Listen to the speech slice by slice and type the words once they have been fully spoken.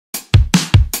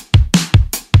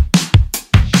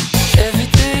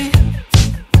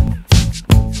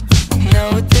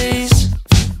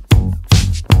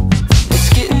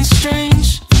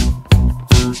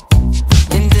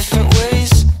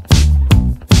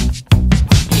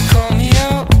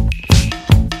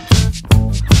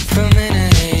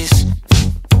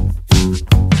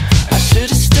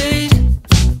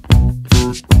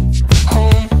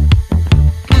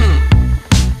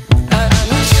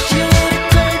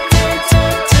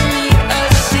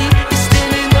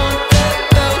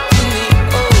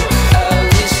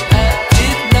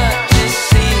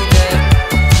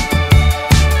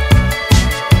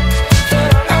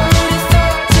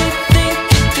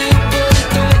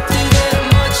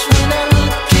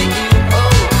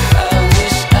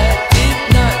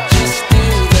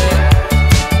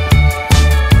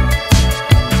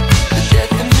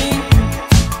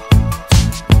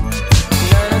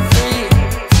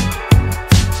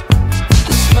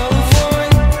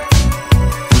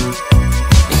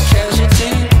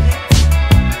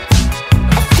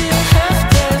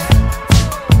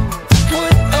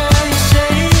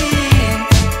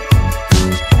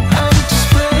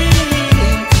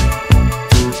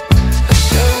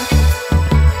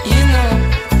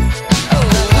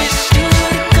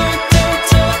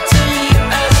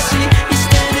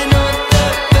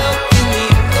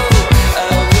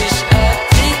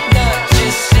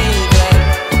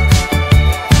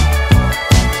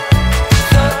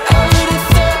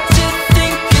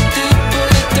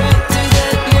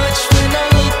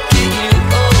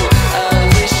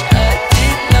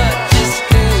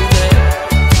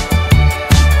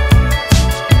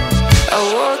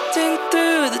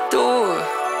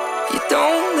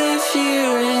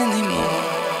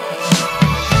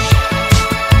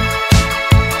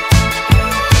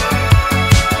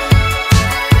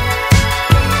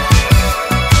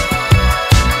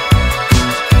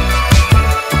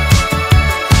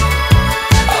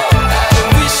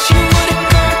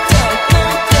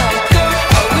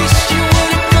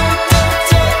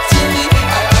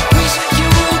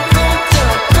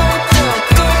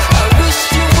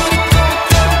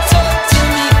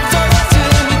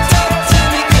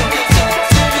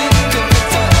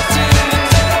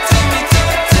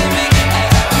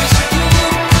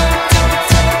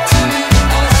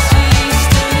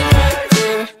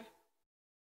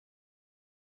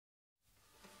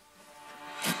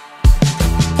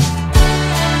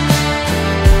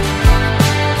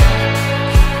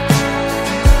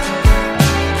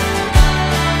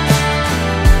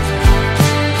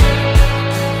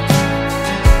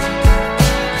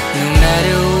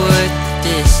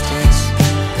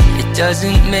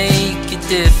doesn't make a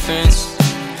difference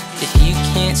if you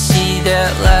can't see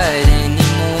that light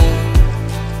anymore.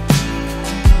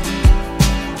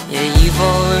 Yeah, you've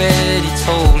already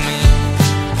told me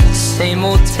the same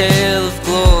old tale of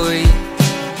glory,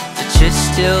 but you're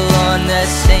still on that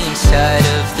same side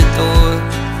of the door.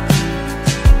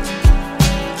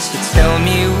 So tell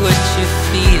me what you're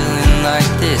feeling like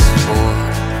this for.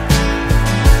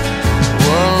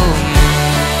 Whoa,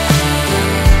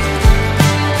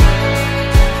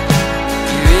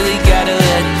 gotta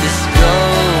let this go,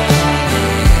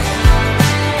 man.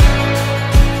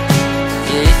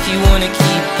 Yeah, if you wanna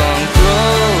keep on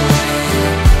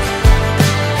growing,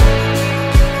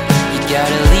 you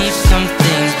gotta leave some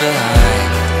things behind.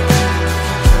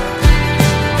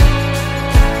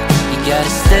 You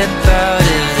gotta step out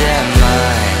of that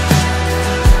mind.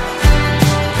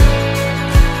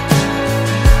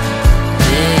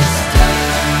 This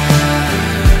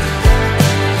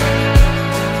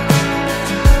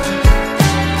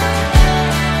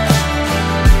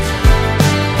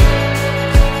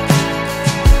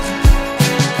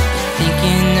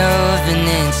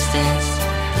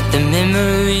the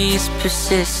memory's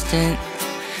persistent,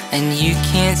 and you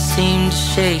can't seem to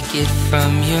shake it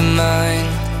from your mind.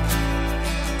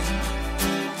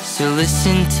 So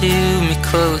listen to me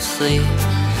closely,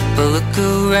 but look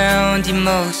around you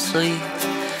mostly.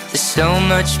 There's so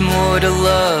much more to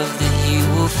love that you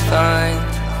will find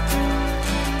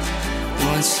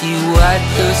once you wipe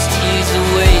those tears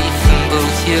away from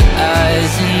both your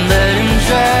eyes and let them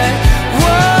dry.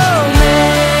 Whoa,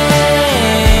 man,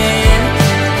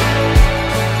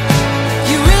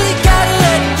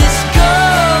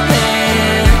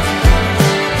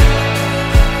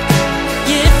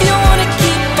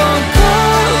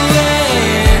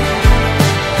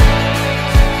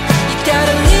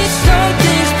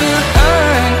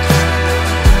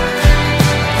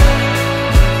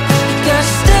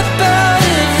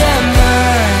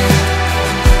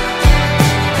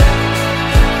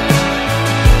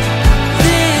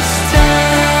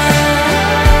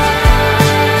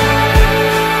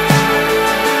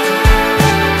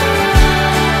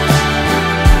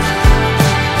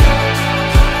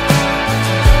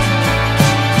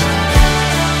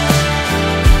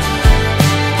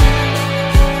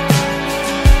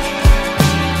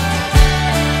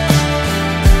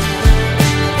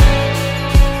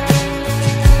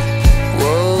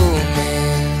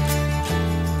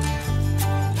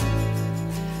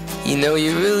 you know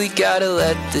you really gotta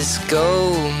let this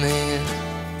go, man.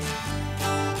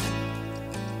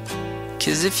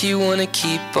 'Cause if you wanna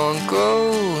keep on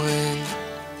growing,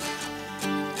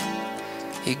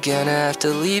 you're gonna have to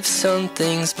leave some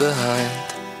things behind.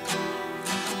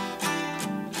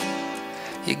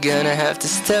 You're gonna have to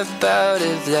step out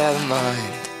of that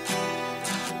mind.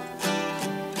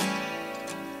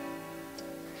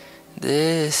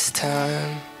 This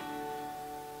time.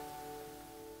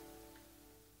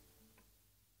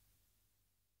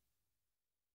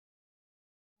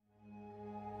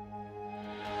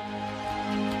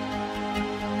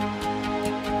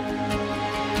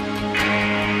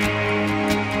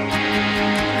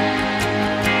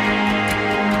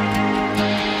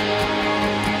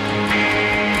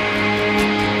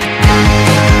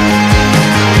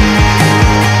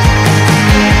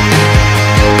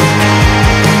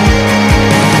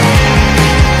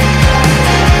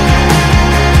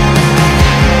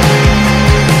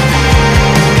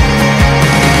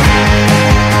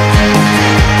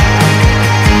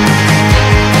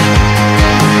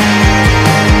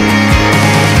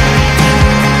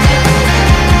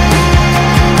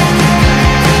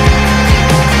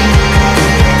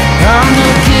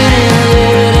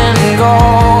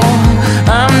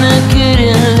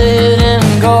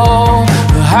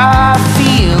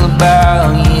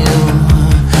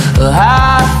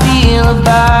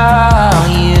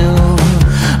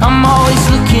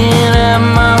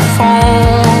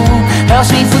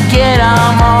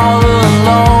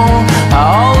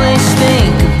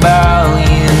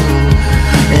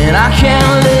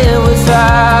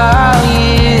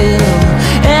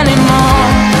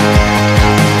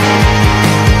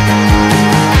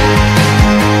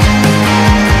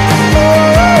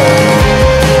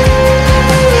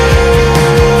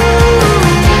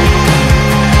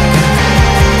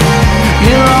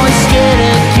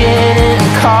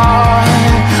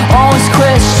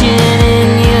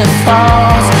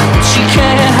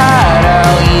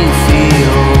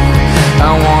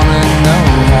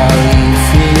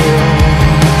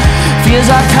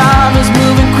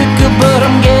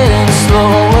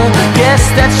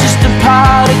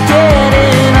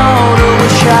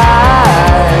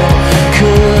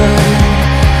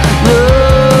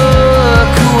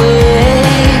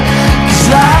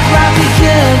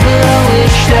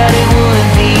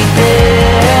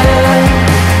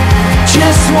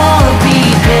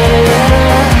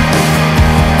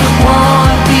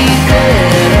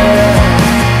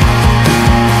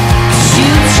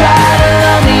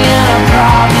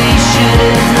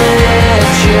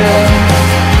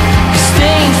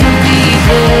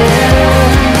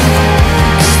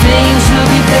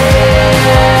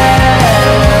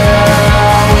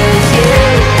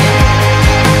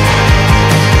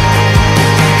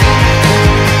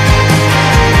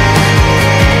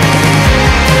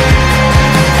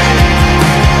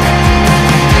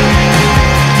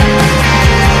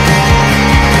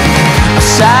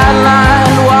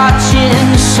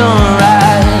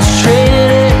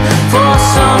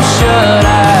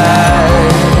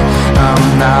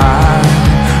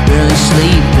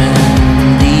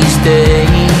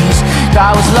 I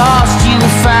was lost, you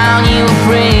were found, you were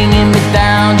bringing me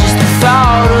down. Just the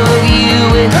thought of you,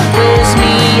 it wears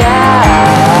me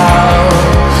out.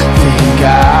 Think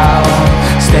I'll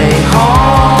stay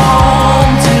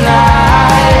home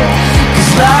tonight,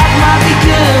 'cause life might be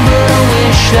good, but I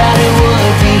wish that it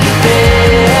would be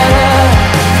better.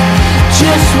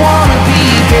 Just wanna be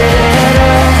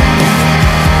better,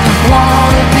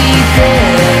 wanna be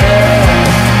better.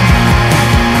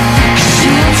 'Cause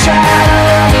you tried to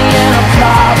love me and I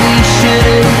probably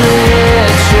should've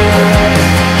let you.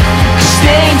 'Cause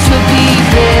things would be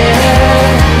better,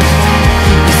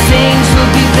 things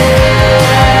would be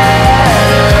better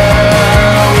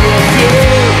with you.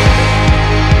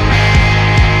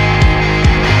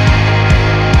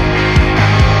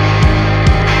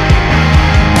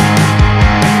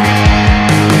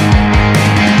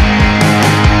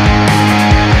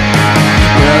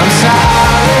 Well, I'm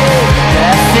sorry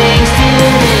that things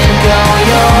didn't go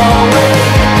your way,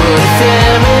 but if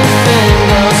everything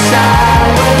goes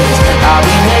sideways, I'll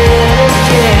be there to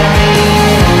carry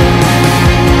you.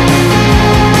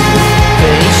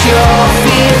 Face your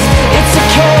fears, it's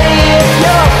okay if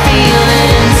you're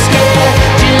feeling scared.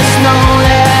 Just know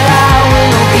that I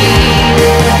will be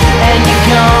there, and you're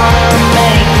gonna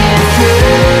make it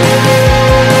through.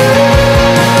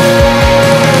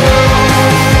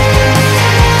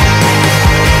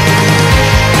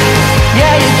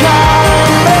 Yeah, you're gonna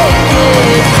make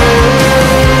it through.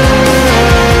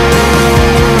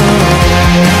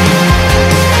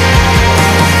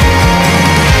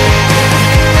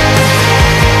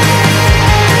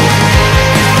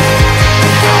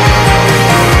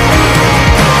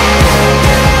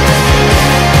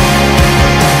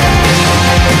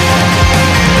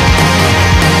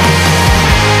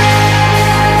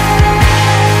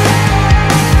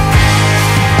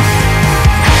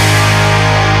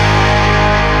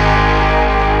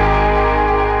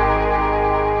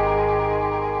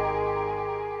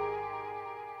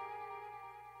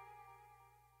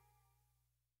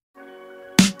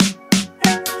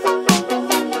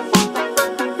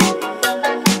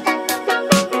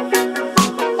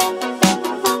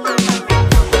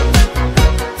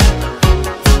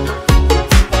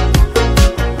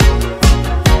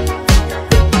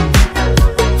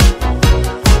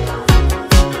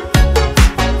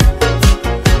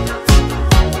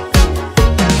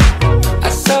 I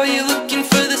saw you looking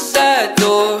for the side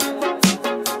door.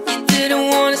 You didn't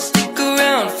want to stick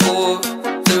around for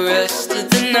the rest of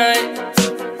the night.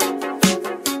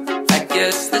 I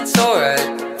guess that's alright.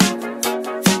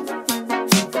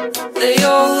 They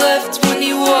all left when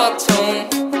you walked home.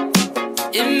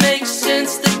 It makes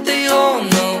sense that they all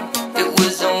know it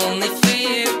was only for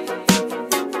you.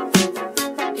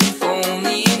 If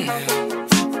only you knew.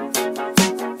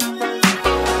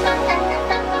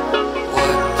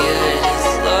 What good is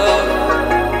love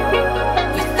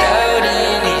without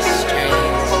any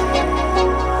strings?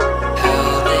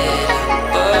 Held it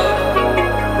above,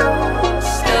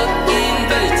 stuck in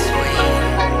between.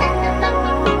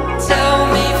 Tell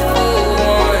me for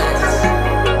once,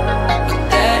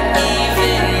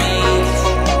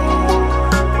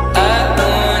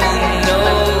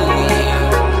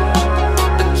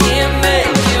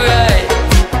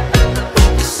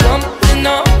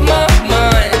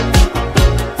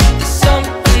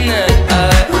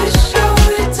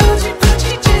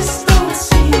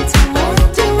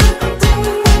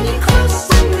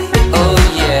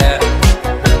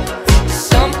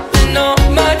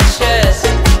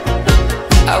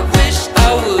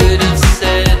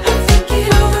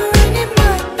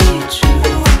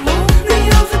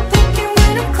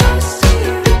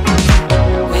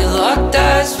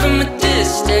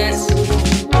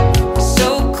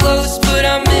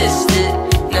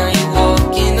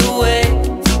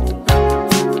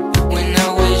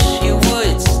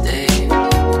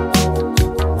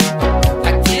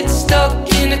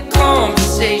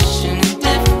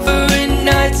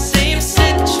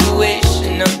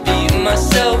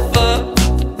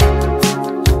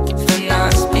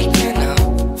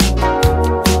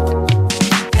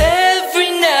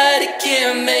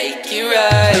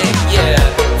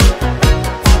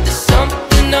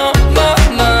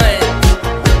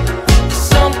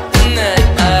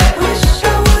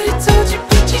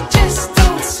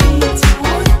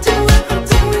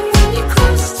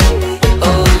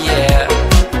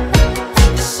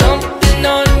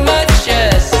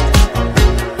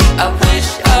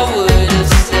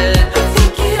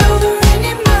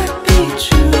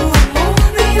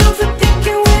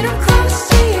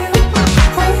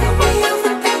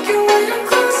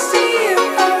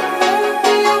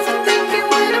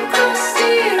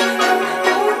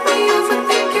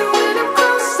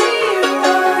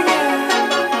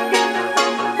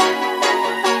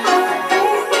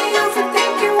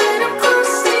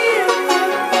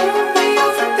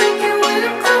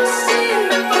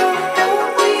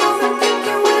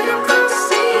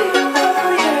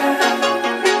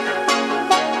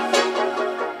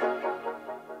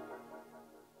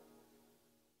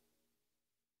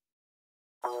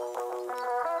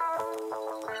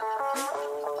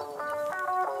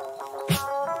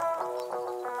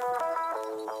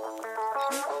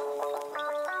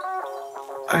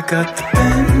 I got the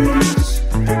bends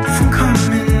from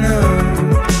coming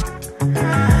up.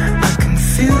 I can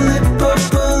feel it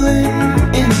bubbling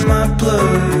in my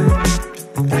blood.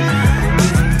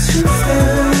 Moving too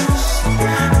fast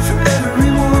for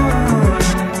everyone.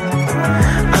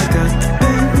 I got the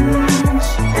bends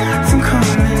from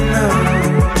coming up.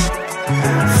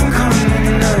 From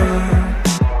coming up.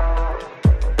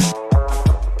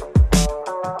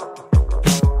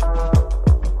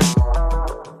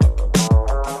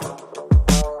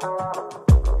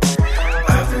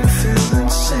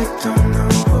 Don't know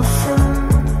where from.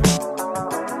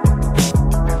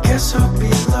 I guess I'll be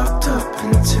locked up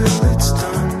until it's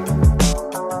done.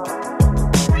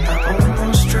 I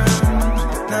almost drowned,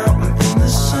 now I'm in the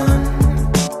sun.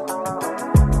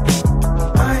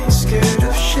 I ain't scared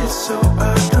of shit, so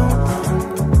I don't run.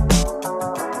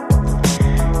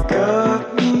 Got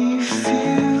me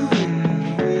feeling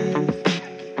weak.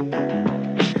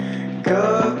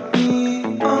 Got me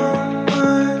on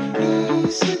my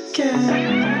knees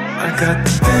again. I got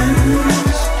the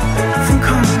bends from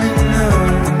coming up.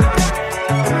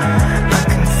 I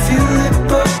can feel it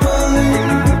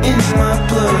bubbling in my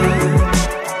blood.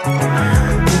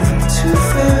 Moving too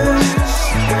fast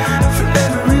for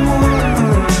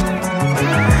everyone.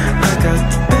 I got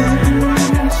the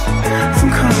bends from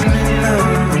coming up.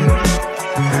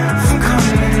 From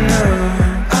coming up.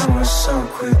 I was so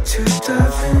quick to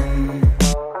dive in.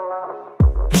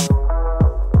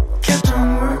 Kept on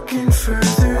working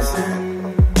further than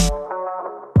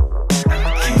I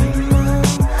came up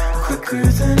quicker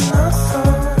than I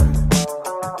thought.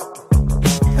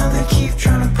 Now they keep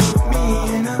trying to put me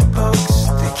in a box.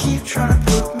 They keep trying to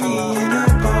put me in a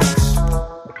box.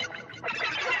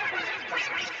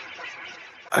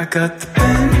 I got the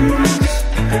bends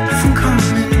from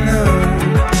coming up.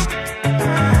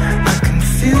 I can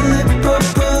feel it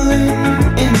bubbling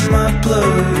in my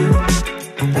blood.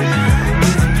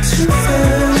 Too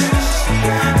fast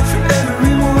for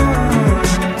everyone.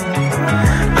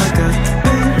 I got the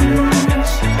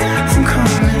bends from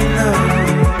coming up.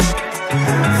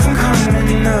 From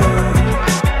coming up.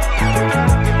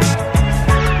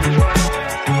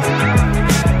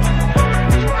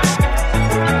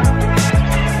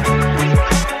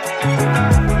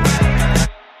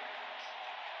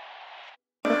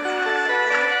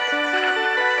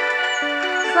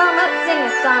 So let's sing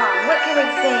a song. What can we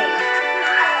sing?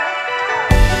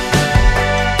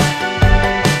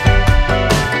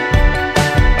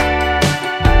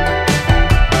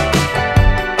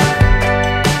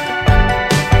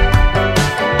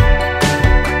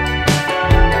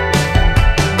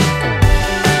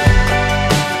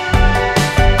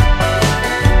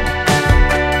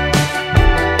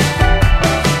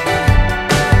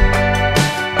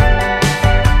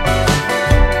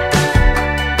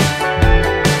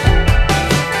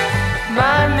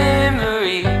 My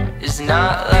memory is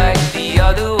not like the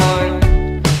other one.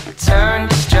 Turn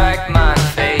to strike my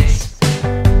face.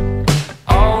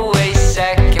 Always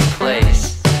second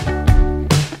place.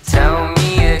 Tell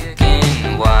me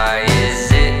again, why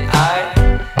is it I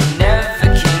never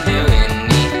can do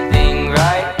anything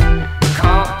right?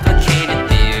 Complicated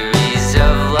theories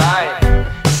of life,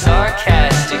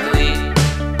 sarcastically.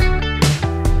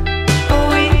 But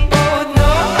we both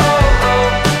know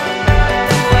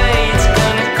the way it's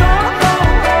gonna go.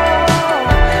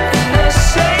 In the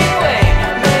same way,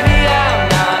 maybe I'm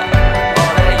not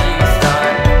all that you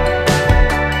thought.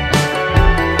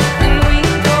 And we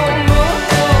don't move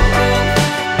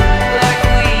like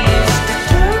we used to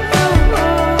do.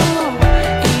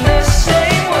 In the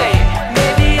same way,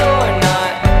 maybe you're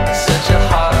not such a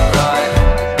hot rod.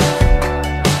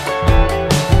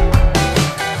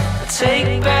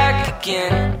 Take back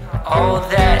again all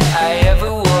that I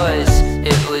ever was.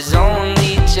 It was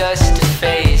only just a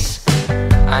phase.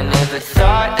 I never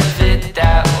thought of it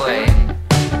that way.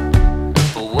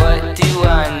 But what do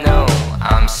I know?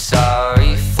 I'm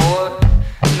sorry for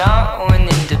not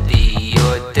wanting to be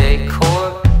your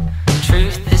decor.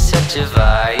 Truth is such a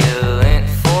violent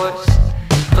force,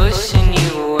 pushing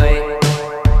you away.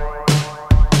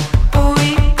 But we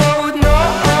both know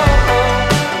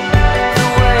the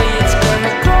way it's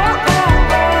gonna go.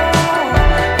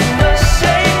 In the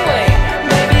same way,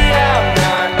 maybe I'm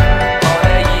not all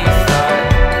that you thought.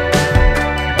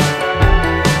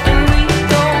 And we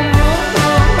don't move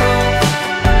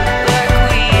like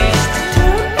we used to do.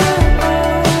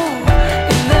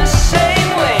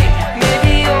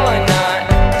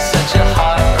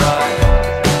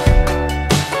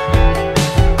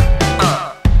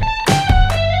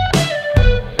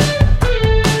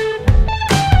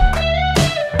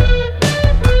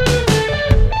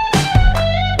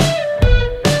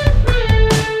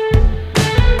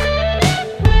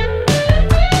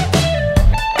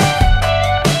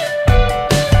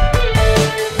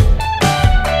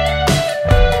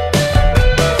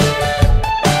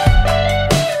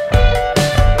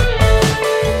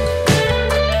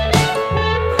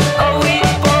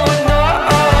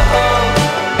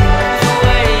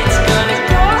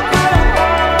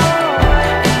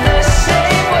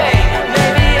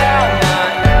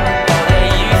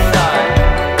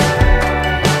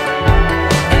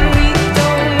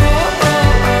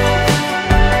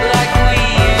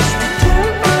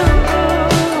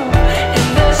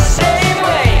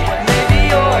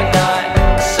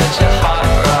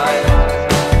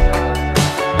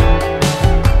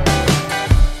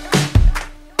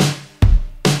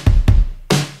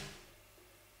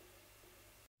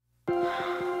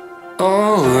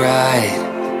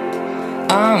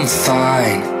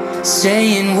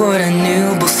 saying what I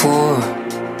knew before,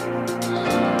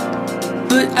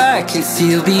 but I can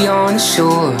feel beyond the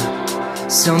shore,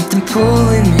 something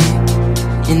pulling me.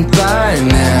 And by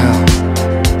now,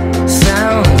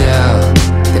 found out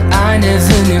that I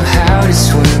never knew how to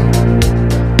swim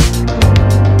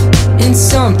in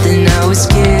something I was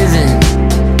given,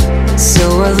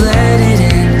 so I let it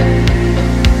in.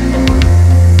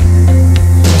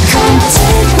 Come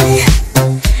take me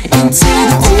into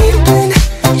the deep end,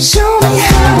 show me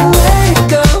how to let it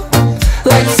go,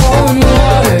 like falling water.